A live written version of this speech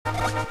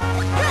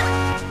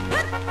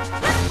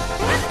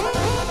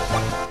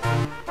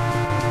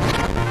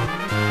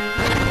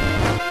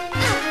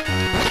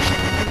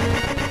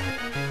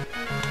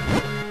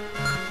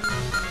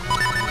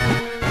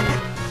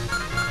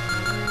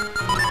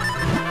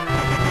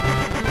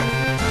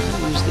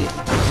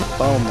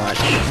bow much.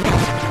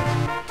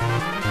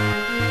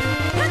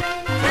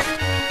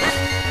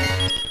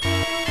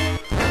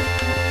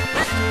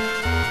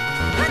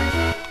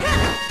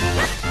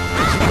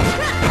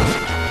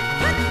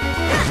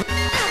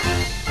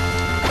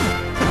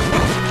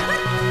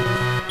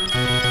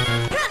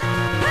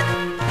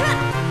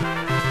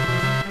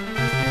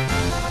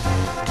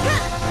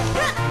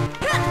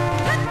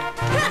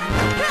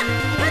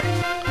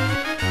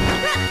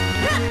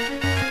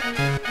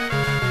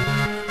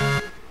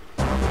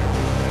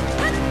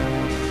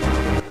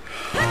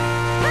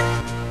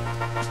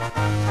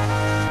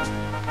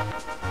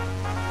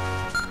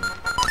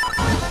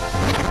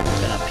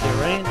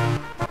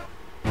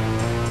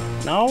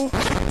 No? No,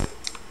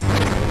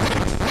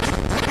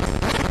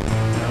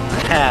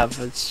 I have.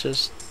 It's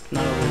just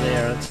not over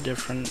there. It's a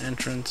different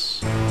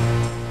entrance.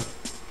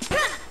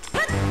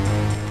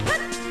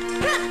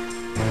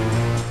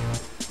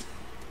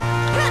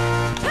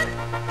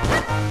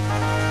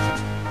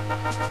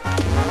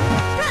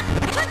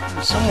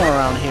 Somewhere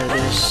around here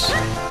there's...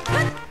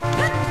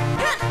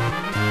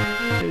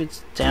 Maybe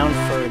it's down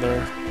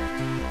further.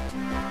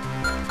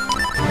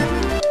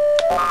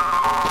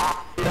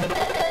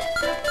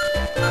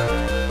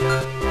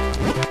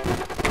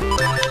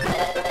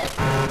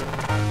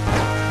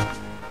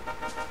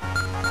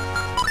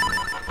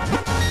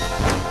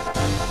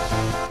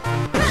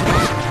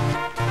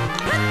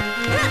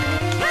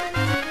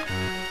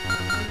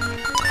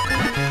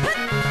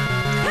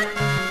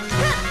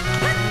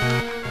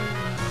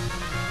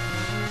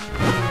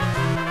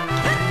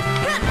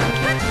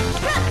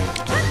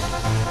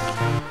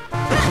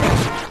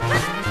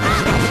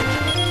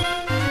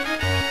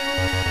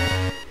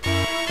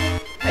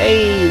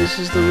 Hey, this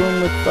is the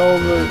room with all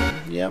the...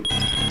 Yep.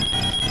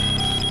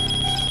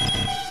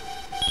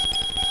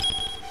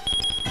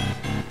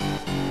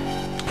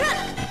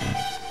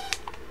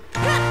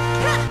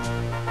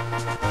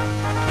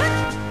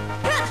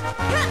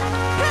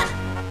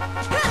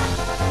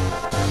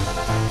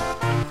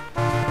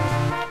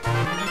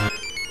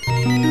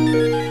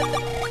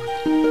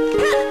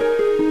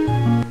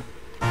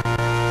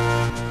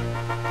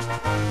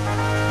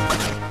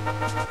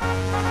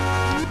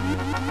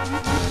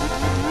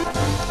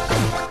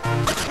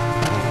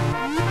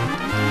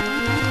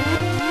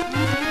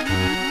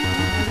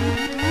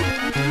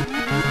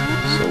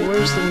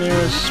 Where's the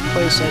nearest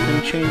place I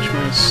can change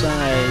my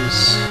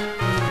size?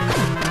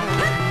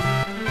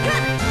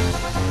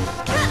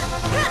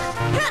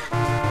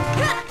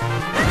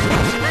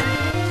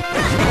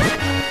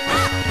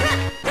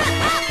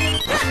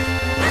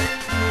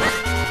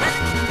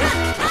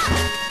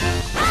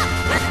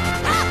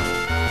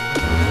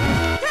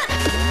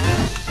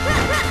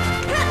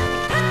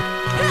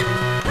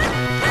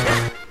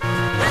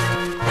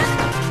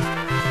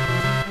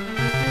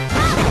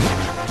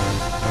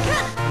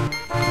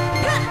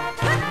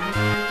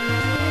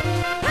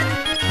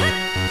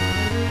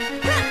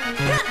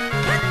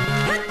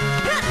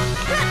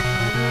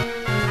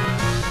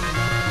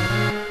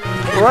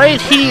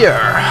 Right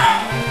here.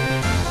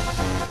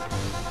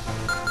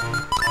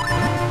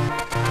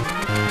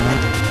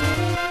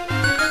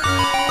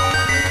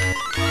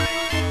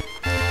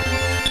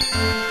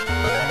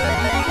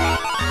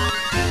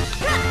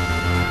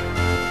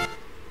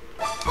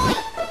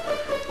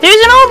 There's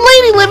an old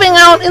lady living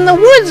out in the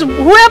woods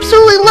who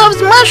absolutely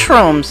loves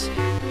mushrooms.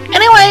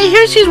 Anyway,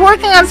 here she's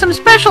working on some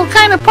special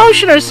kind of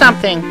potion or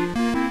something.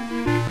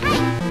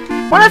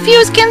 Want a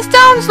few skin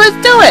stones?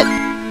 Let's do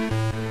it.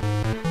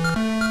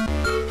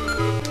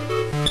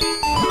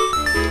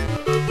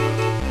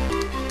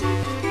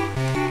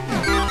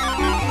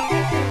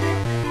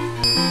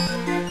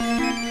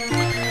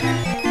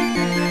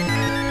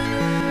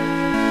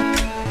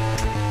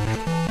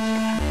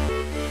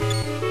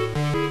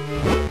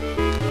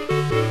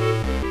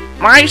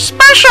 My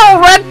special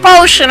red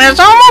potion is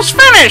almost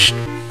finished!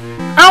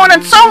 Oh,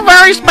 and it's so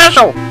very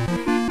special!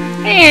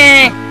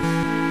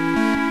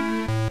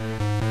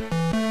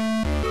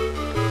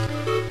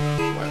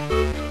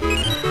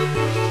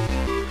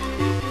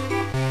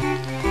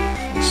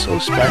 What's so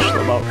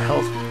special about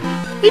health?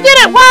 We did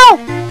it! Wow!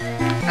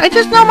 I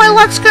just know my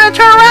luck's gonna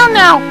turn around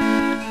now!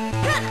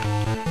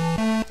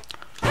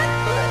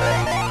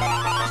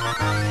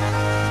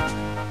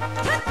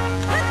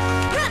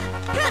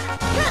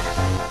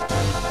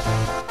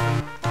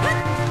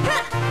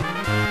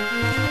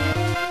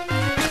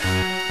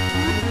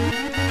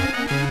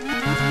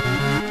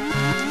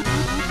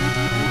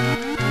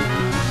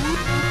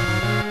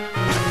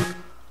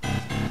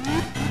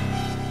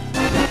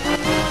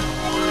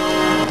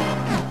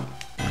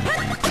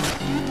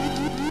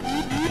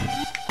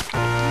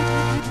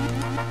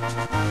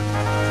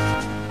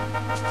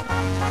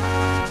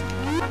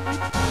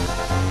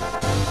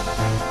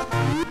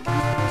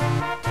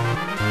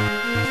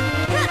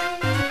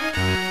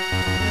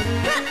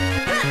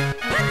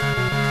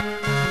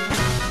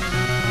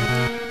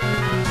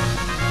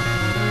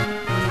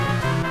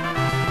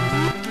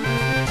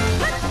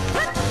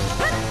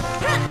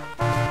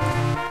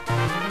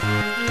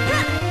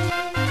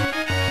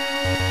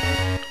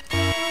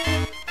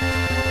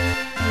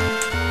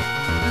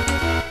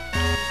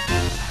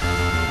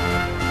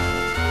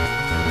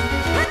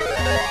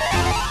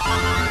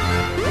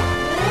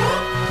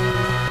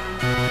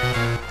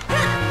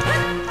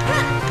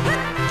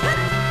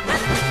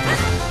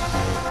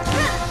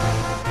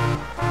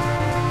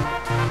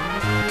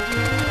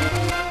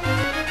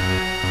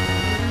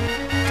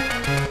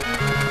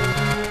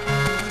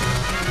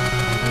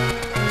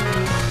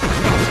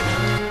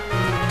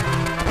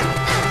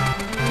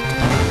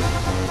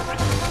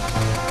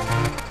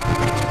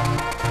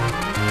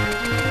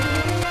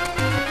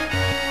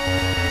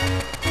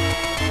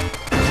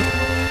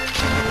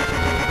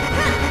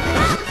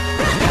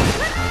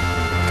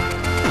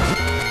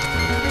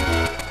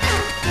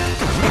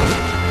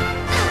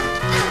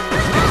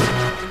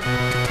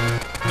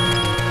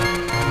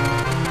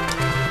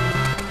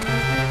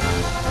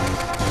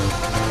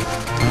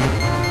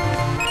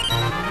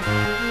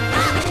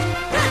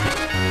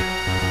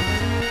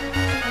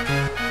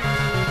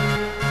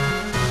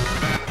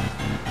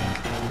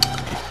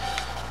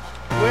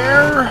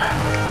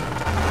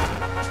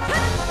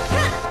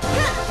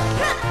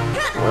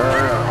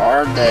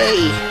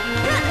 way!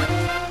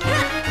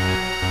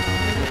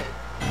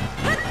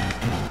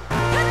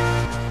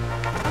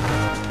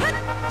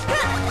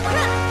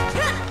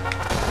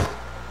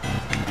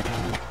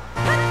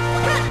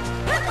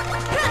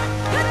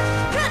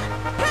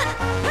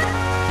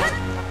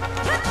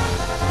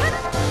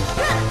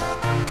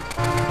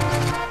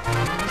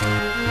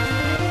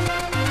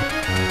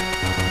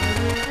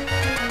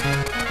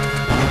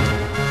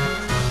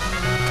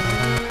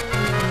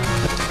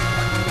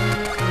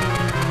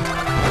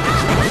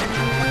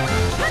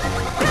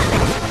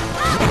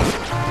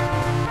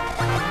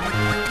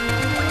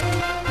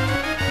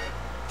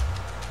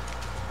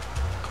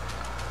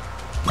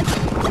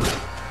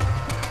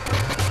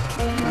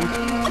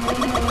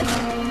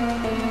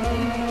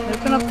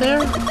 Up there?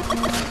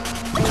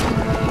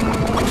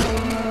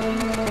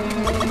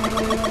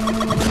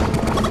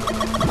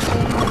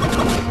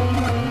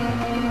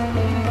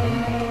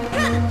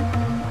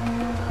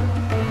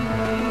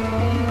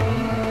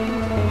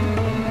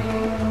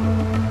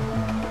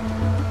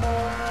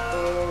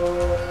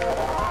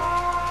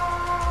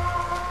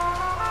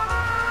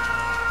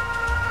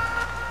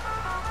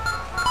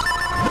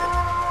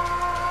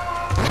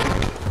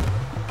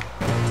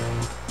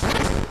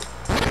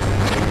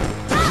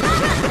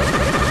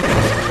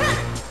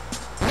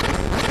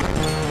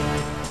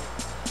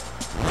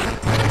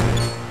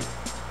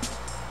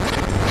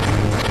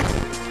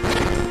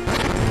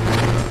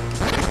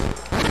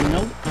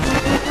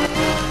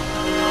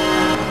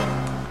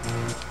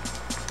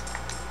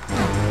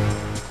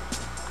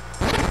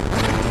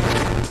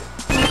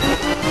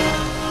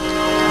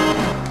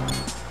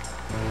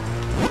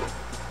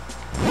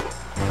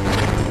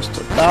 Just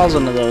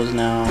 1,000 of those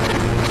now.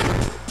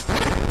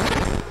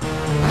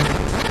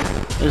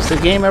 Is the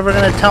game ever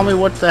gonna tell me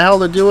what the hell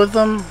to do with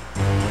them?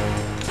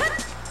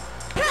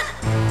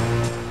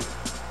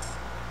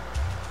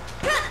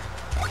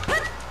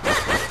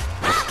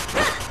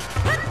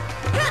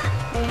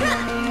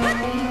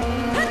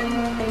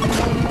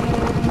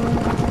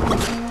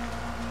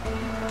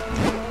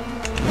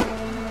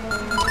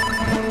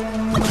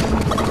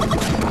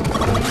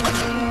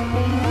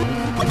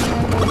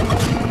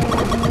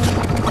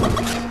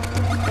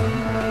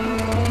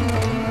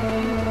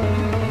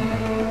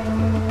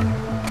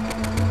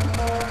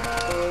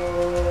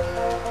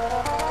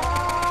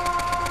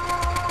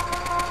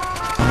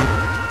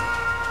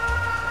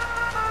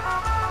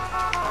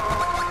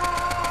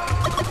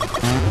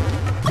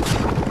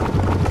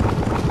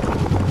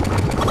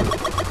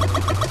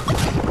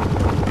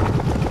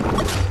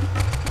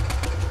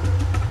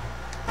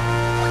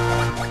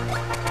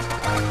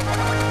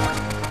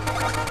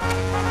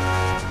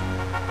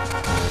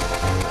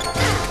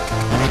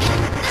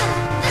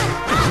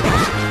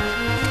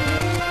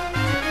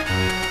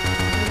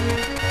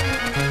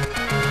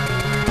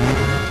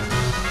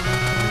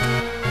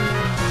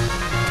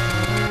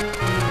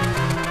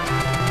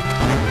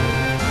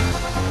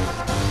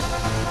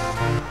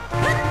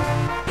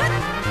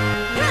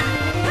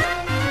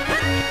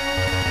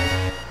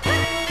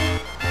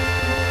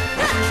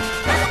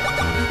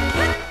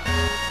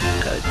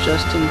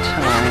 Just in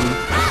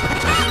time.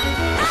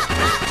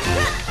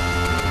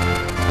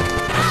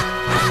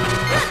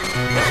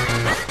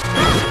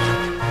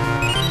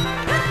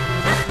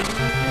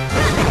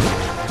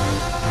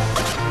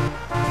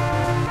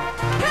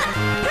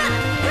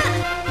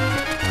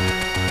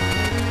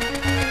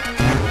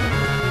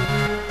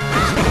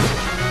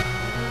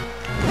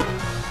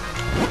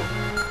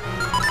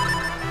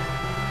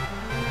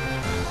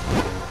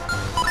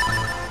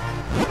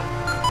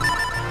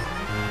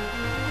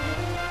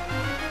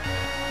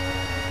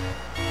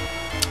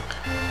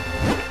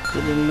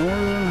 In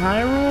Northern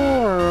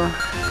Hyrule, or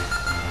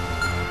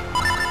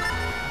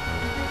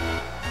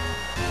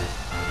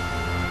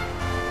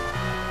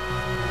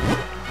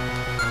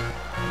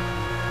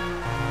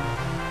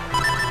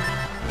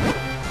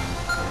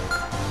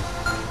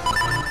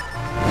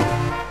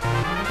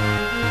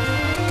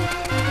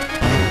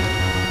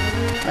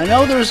I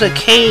know there's a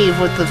cave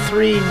with the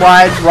 3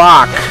 wide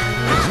rock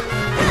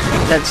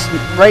that's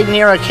right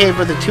near a cave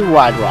with a 2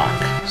 wide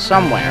rock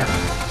somewhere.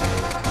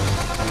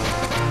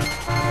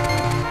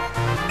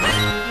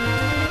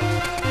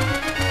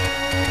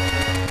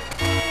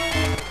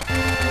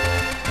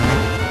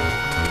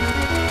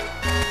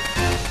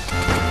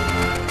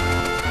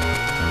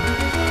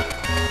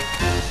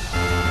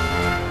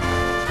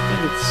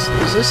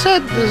 Is this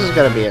it? This is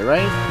gonna be it,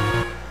 right?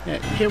 Yeah,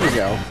 here we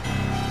go.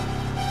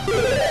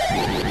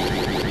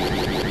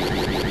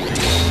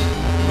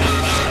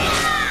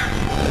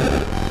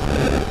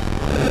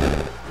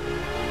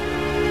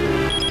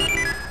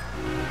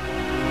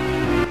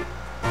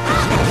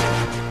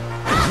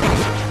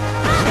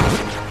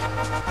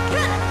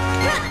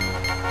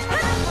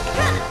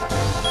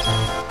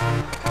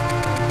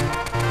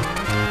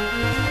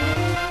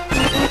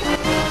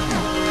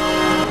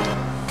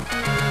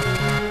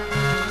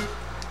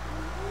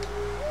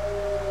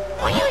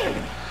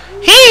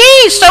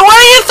 So what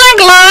do you think,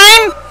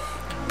 Line?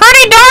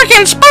 Pretty dark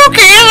and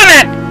spooky, isn't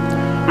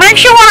it?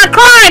 Makes you want to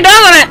cry,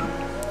 doesn't it?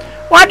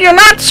 What, you're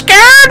not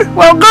scared?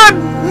 Well, good.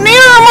 Neither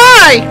am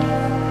I.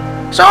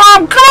 So,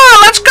 come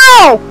on, let's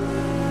go!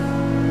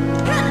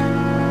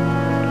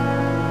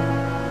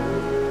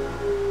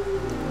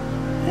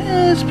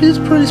 Yeah, it's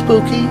pretty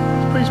spooky.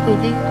 It's pretty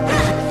spooky.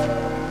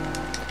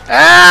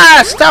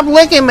 Ah! Stop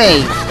licking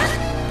me!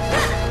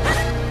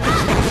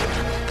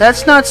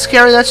 That's not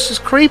scary, that's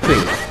just creepy.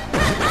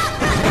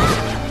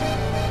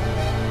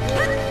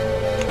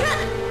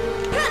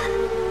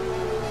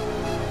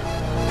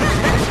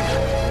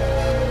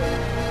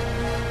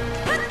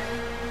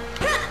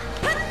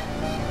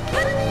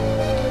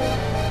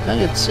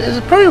 It's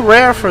pretty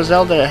rare for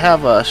Zelda to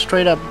have a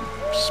straight up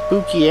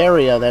spooky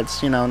area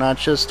that's, you know, not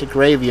just a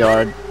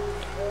graveyard.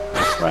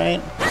 Right?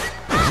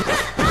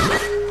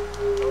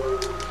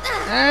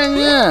 And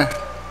yeah.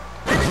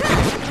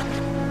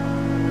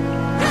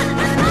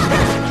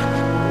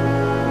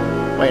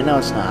 Wait, no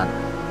it's not.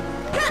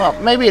 Well,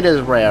 maybe it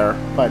is rare,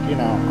 but you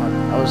know,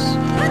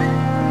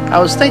 I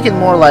was thinking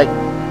more like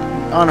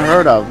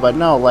unheard of, but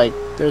no, like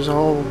there's a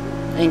whole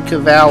Inca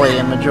Valley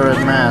in Majora's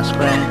Mask,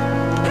 right?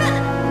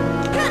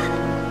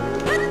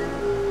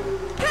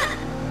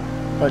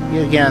 But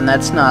again,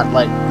 that's not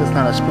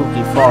a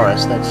spooky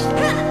forest. That's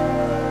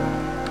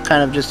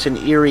kind of just an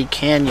eerie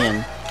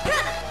canyon.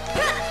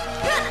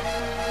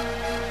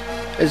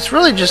 It's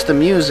really just the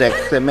music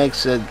that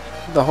makes it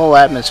the whole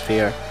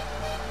atmosphere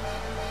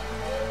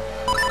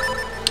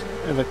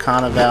of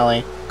Ikana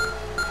Valley.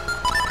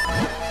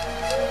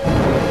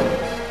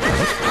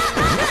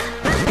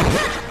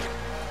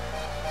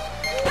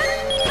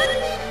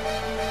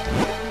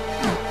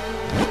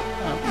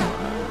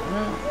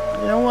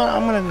 You know what?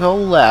 I'm gonna go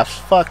left.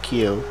 Fuck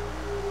you.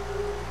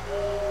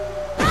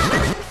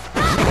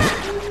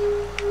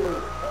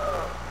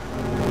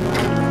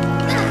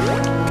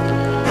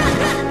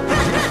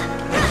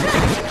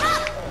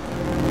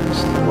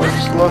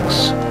 This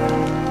looks...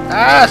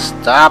 Ah,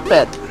 stop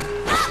it!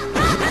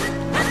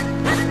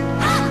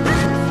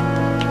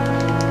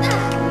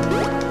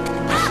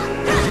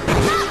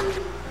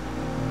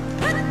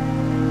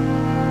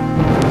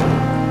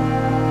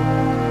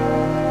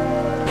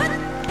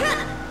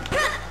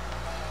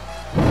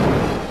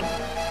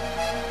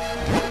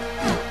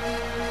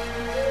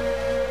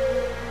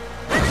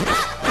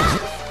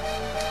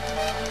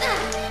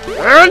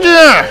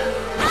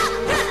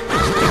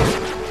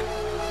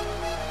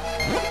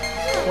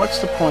 What's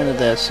the point of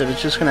this if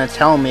it's just gonna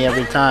tell me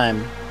every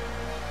time?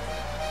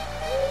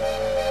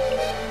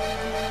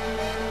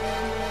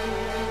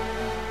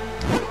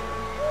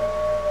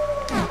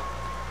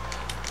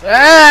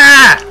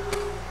 Ah!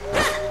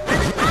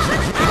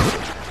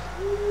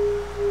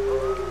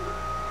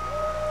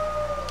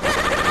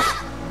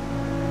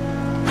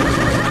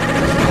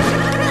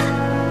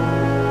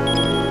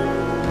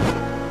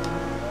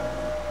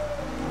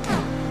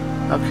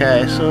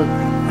 Okay, so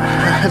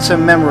it's a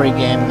memory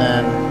game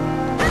then.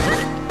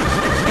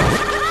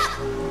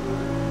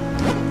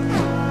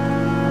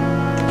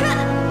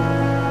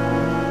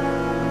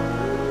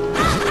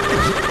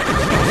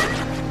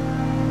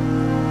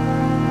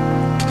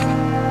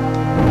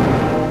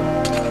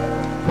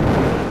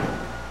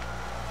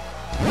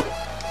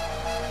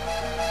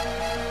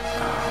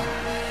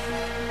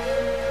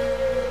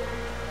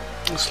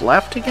 It's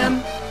left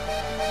again?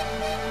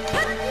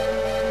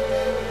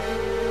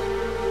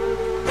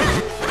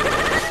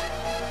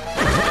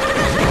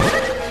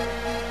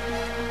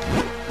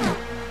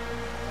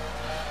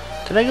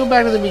 Did I go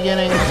back to the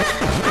beginning?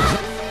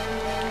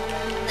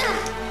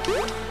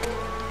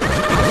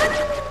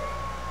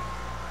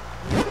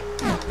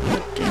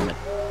 Damn it.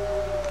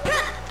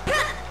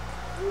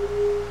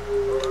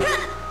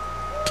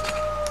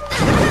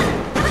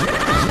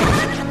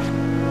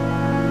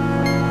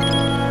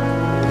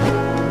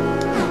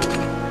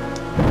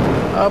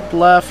 Up,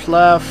 left,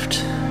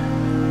 left.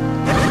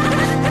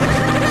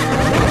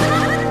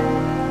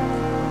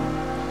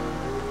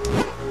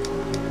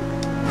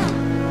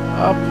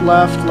 Up,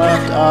 left,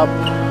 left, up.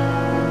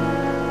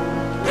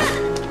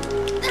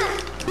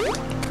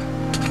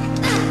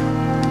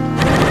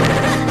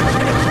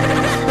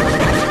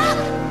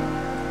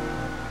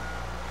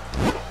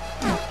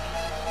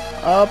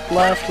 Up,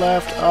 left,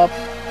 left, up,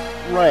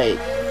 right.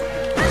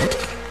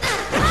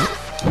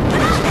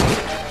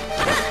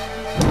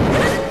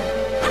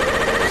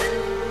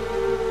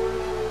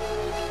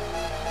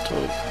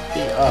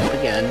 Up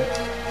again.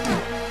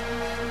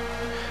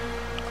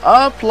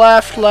 Up,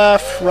 left,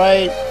 left,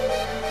 right.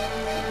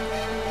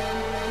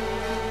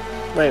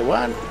 Wait,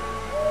 what?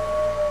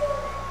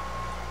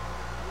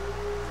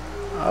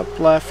 Up,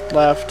 left,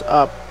 left,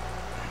 up,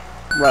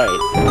 right.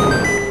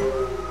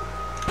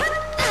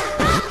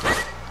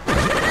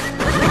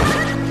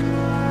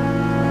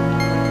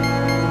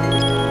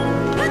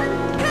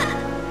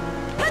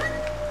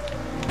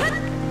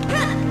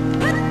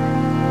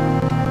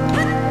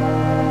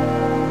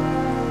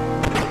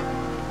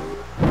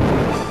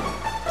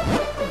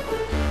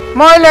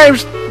 My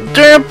name's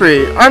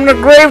Dampy. I'm the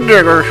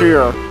gravedigger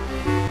here.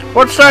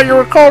 What's that? You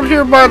were called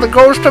here by the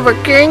ghost of a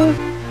king?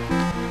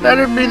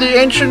 That'd be the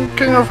ancient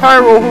king of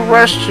Hyrule who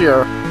rests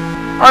here.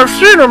 I've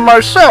seen him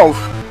myself.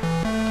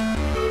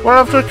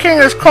 Well, if the king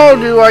has called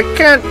you, I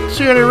can't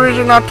see any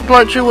reason not to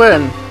let you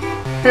in.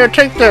 Here,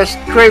 take this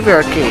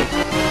graveyard key.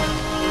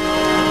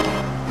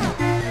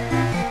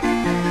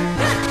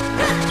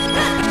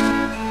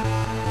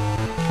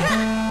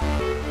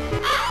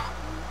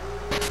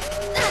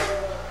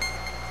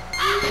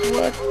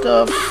 What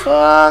the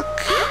fuck?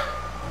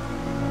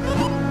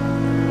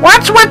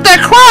 What's with the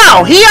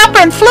crow? He up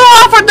and flew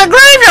off with the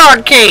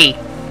graveyard key!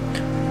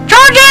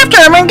 Charge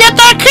after him and get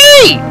that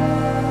key!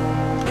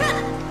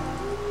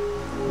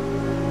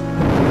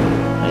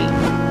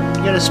 Hey,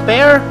 you got a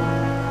spare?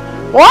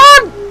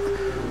 What?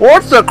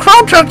 What? The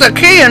crow took the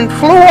key and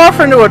flew off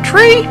into a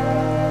tree?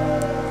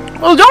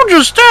 Well, don't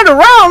just stand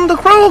around. The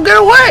crow will get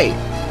away.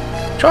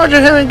 Charge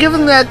at him and give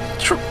him that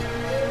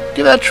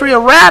give that tree a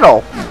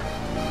rattle.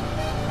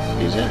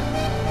 Is it?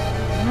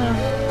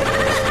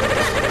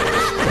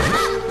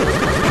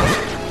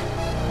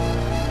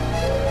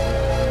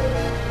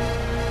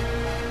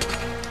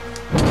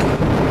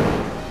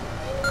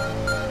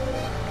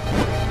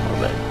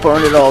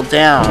 Burn it all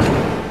down.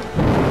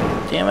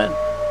 Damn it.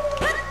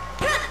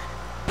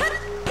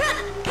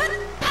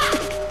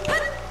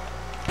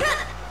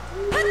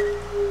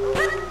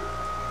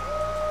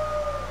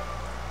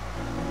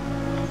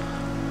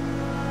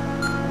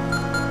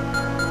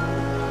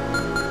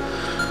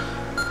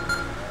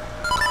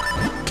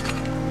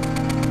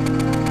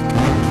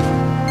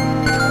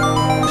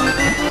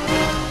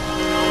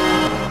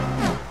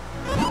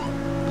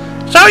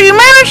 So you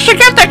managed to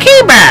get the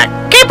key back.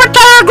 Keep a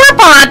tighter grip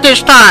on it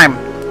this time.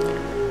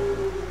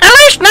 At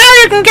least now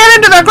you can get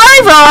into the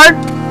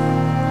graveyard!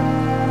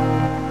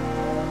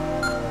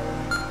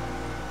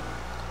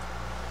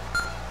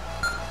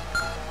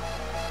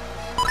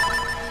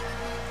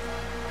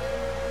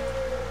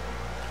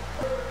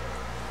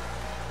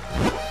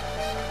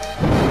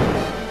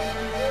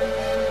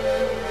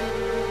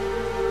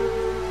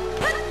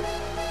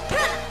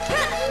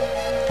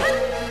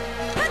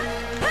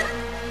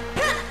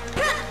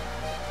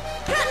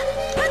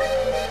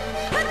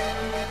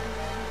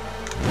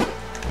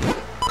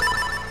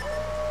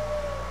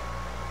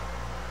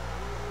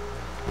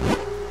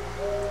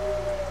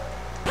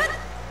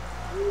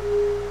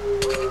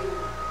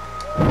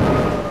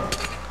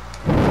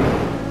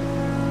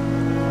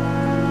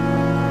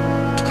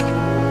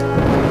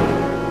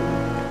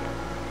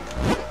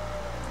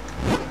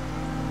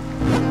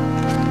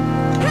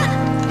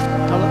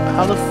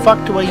 How the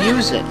fuck do I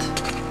use it?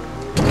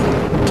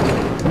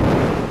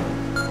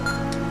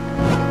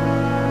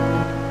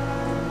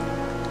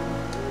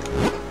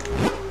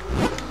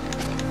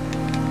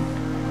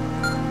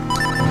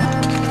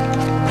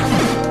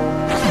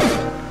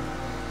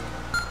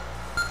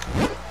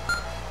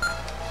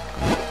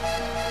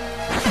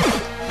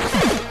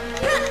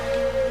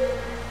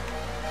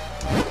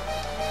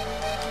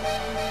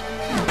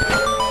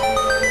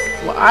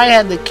 Well, I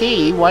had the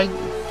key. Why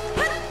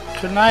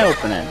couldn't I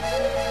open it?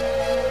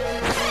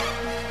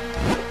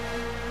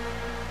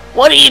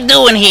 What are you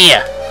doing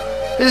here?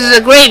 This is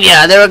a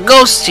graveyard. There are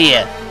ghosts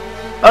here.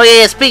 Oh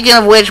yeah, speaking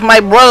of which, my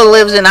brother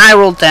lives in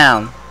Hyrule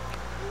Town.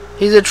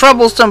 He's a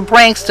troublesome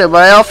prankster,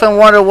 but I often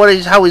wonder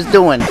how he's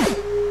doing.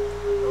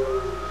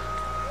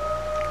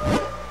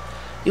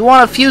 You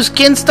want a few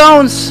skin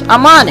stones?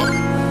 I'm on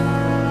it.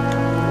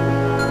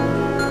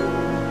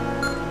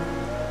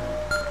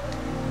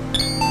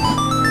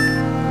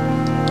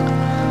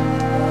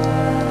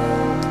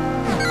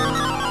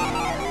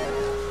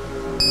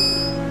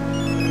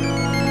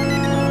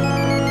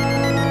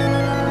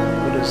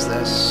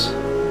 This.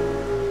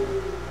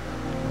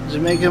 Does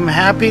it make him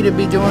happy to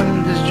be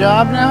doing his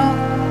job now?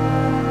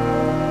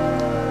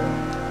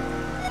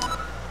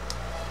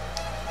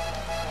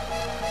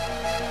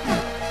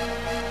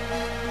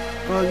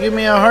 Well, give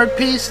me a heart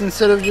piece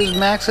instead of just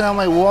maxing out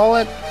my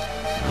wallet.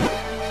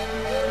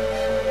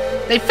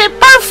 They fit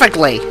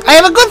perfectly. I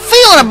have a good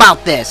feeling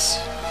about this.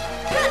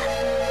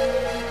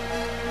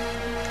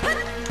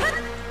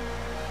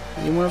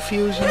 You want to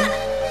fuse him?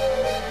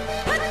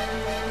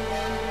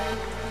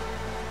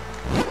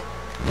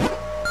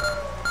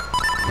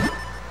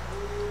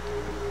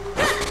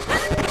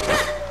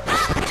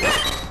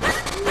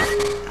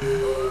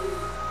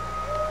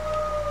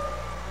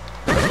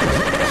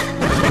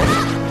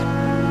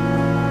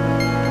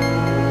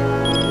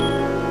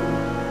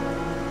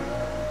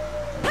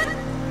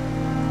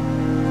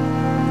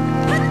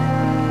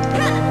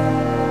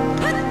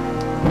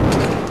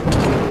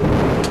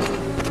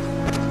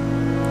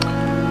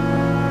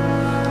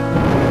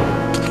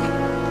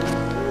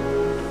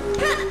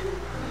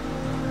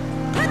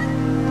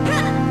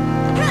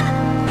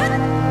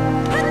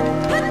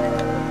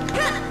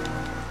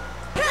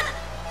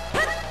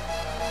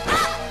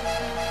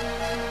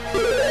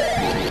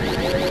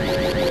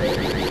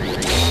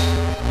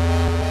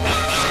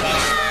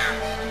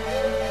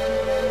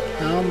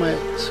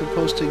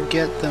 Supposed to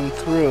get them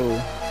through.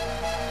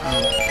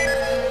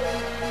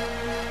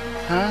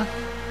 Huh?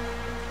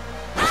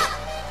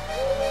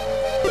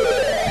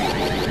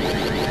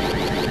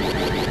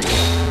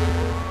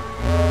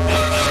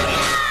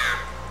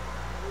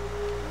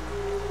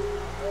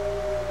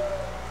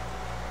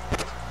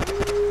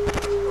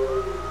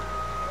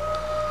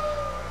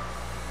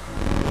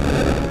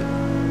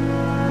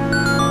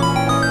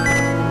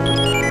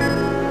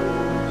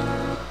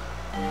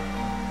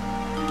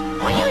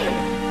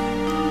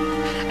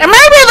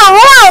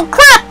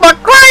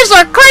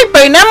 are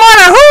creepy, no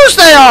matter whose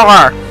they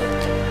are.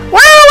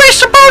 Where are we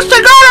supposed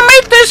to go to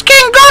meet this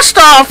King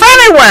Gustav,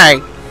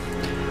 anyway?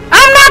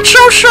 I'm not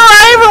so sure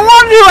I even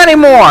want to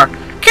anymore.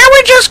 Can't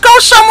we just go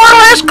somewhere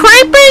less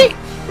creepy?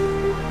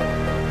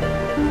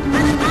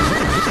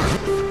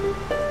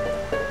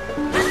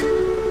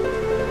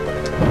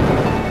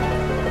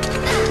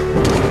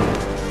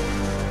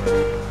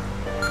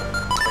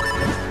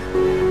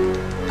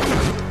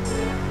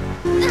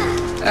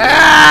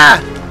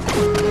 Ah!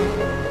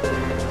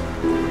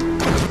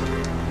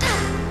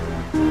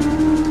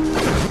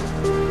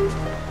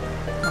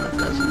 Oh, it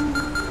doesn't.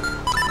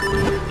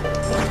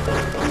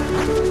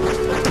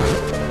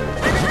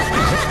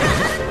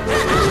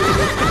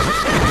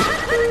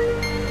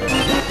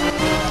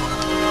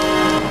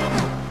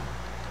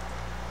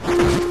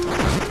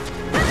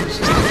 Is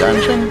this the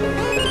dungeon?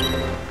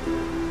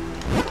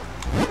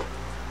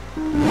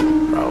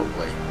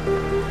 Probably.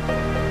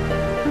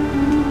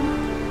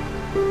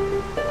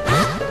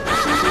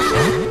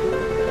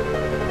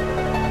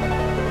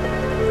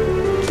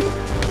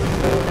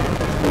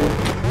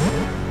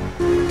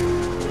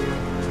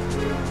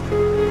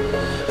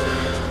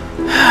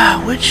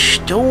 Which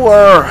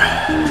door?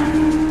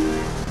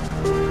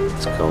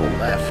 Let's go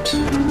left.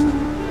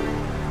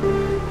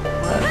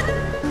 What?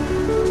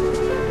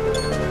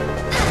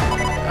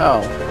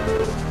 Oh.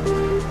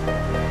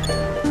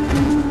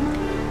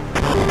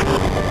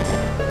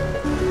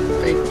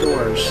 Fake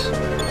doors.